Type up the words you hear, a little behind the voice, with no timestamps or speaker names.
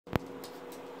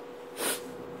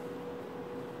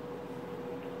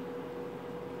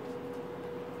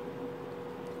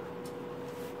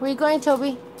Where you going,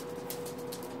 Toby?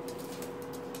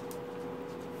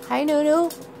 Hi,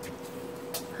 Nunu.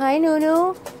 Hi,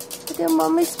 Nunu. Look at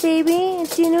Mama's baby.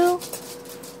 It's Nunu.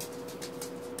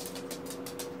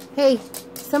 Hey,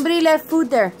 somebody left food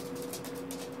there.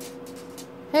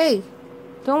 Hey,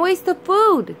 don't waste the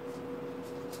food.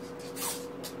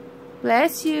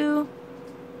 Bless you.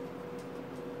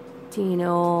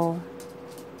 Dino.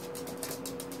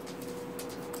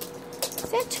 Is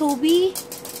that Toby?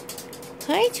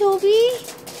 Hi, Toby.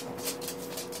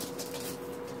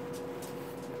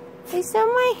 Is that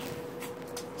my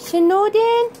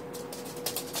Shinodin?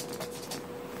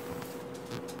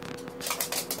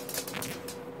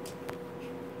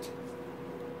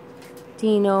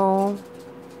 Dino.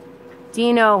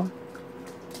 Dino.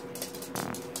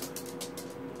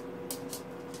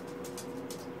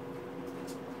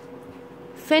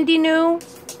 Fendi New.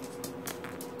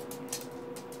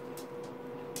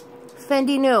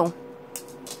 Fendi New.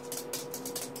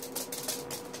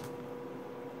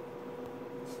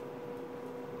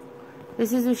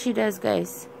 This is what she does,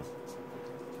 guys.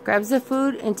 Grabs the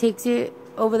food and takes it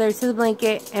over there to the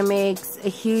blanket and makes a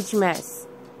huge mess.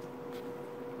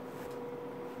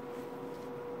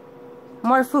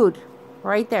 More food.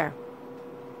 Right there.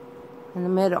 In the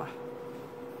middle.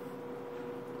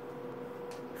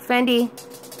 Fendi.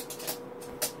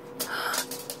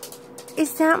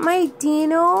 Is that my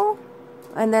Dino?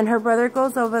 And then her brother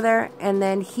goes over there and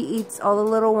then he eats all the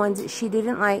little ones that she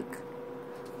didn't like,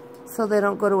 so they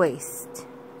don't go to waste.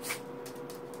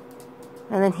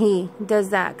 And then he does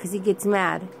that because he gets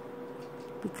mad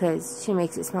because she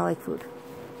makes it smell like food.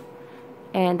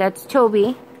 And that's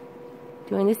Toby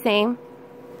doing the same.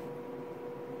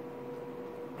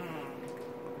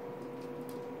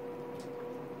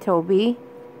 Toby.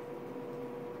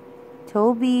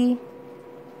 Toby.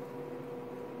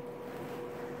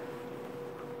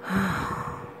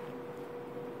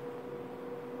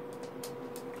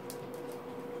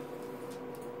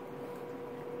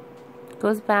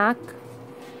 Goes back,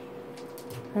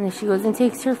 and then she goes and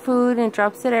takes her food and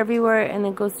drops it everywhere, and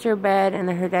then goes to her bed, and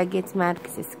then her dad gets mad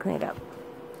because it's cleaned up.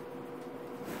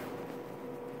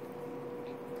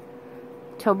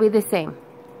 Toby the same.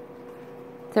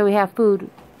 So we have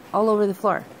food all over the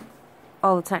floor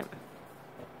all the time.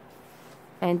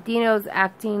 And Dino's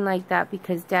acting like that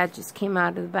because Dad just came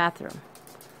out of the bathroom.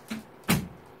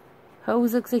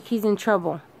 Always looks like he's in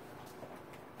trouble.